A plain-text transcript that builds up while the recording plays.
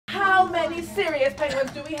many serious penguins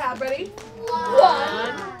do we have? Ready?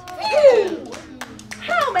 1, 2.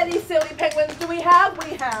 How many silly penguins do we have?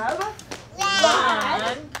 We have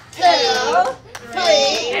 1, 2, 3,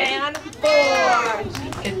 and 4.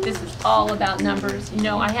 This is all about numbers. You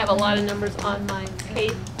know, I have a lot of numbers on my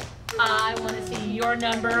tape. I want to see your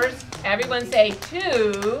numbers. Everyone say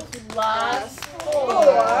 2 plus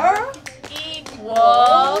 4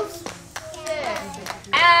 equals 6.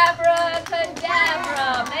 Abracadabra,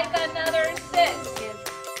 make another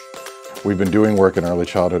 6. We've been doing work in early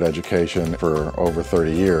childhood education for over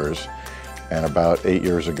 30 years, and about 8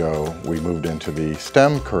 years ago we moved into the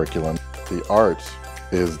STEM curriculum. The arts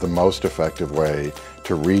is the most effective way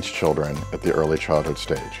to reach children at the early childhood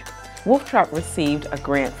stage. Wolf Trap received a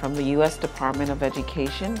grant from the U.S. Department of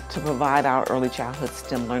Education to provide our early childhood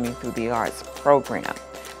STEM learning through the arts program.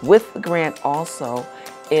 With the grant also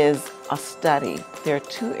is a study. There are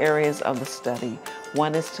 2 areas of the study.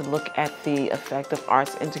 One is to look at the effect of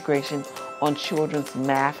arts integration on children's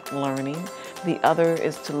math learning. The other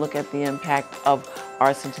is to look at the impact of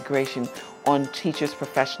arts integration on teachers'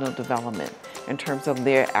 professional development in terms of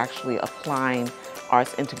their actually applying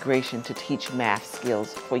arts integration to teach math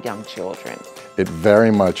skills for young children. It very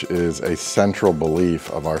much is a central belief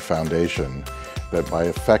of our foundation that by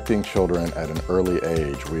affecting children at an early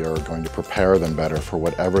age, we are going to prepare them better for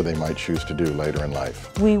whatever they might choose to do later in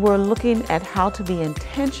life. We were looking at how to be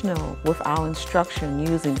intentional with our instruction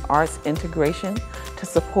using arts integration to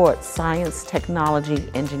support science, technology,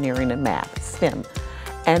 engineering, and math, STEM.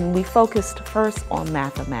 And we focused first on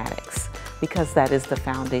mathematics because that is the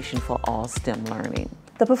foundation for all STEM learning.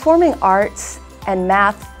 The performing arts and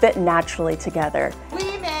math fit naturally together.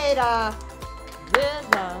 We made a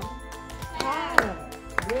rhythm, pattern,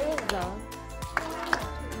 rhythm.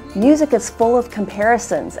 Music is full of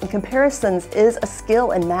comparisons, and comparisons is a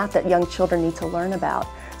skill in math that young children need to learn about.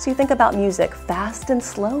 So you think about music, fast and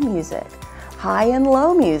slow music, high and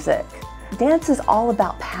low music. Dance is all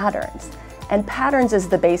about patterns. And patterns is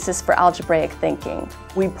the basis for algebraic thinking.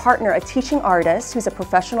 We partner a teaching artist who's a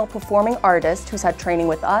professional performing artist who's had training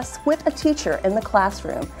with us with a teacher in the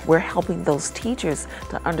classroom. We're helping those teachers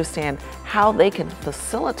to understand how they can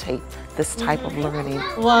facilitate this type of learning.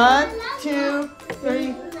 1, 2,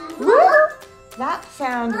 3. That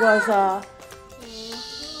sound was a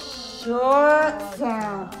short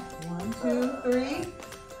sound. 1,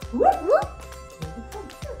 2, 3.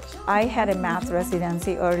 I had a math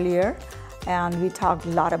residency earlier, and we talked a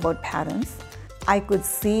lot about patterns. I could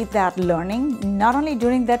see that learning not only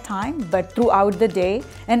during that time but throughout the day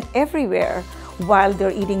and everywhere. While they're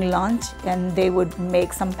eating lunch and they would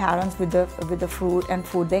make some patterns with the fruit and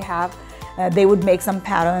food they have. They would make some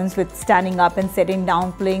patterns with standing up and sitting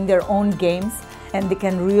down, playing their own games, and they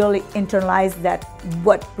can really internalize that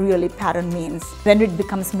what really pattern means. When it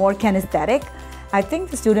becomes more kinesthetic, I think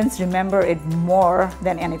the students remember it more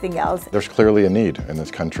than anything else. There's clearly a need in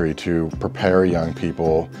this country to prepare young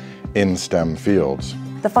people in STEM fields.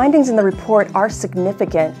 The findings in the report are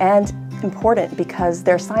significant and important because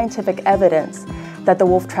there's scientific evidence that the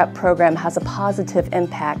Wolf Trap program has a positive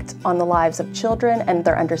impact on the lives of children and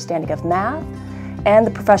their understanding of math and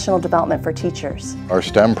the professional development for teachers. Our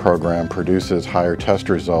STEM program produces higher test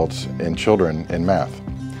results in children in math.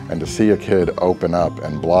 And to see a kid open up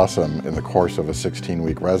and blossom in the course of a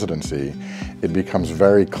 16-week residency, it becomes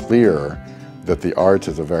very clear that the arts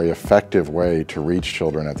is a very effective way to reach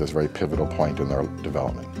children at this very pivotal point in their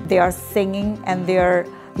development. They are singing and they're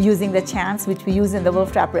using the chants which we use in the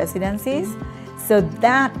Wolf Trap residencies. So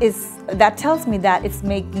that tells me that it's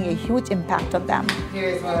making a huge impact on them.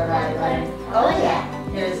 Here's what I learned. Oh yeah,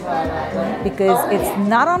 here's what I learned. Because it's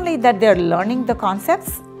not only that they're learning the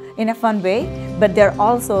concepts in a fun way, but they're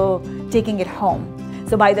also taking it home.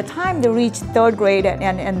 So by the time they reach 3rd grade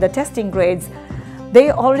and the testing grades,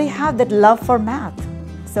 they already have that love for math.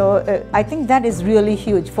 So I think that is really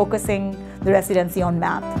huge, focusing the residency on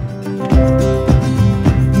math.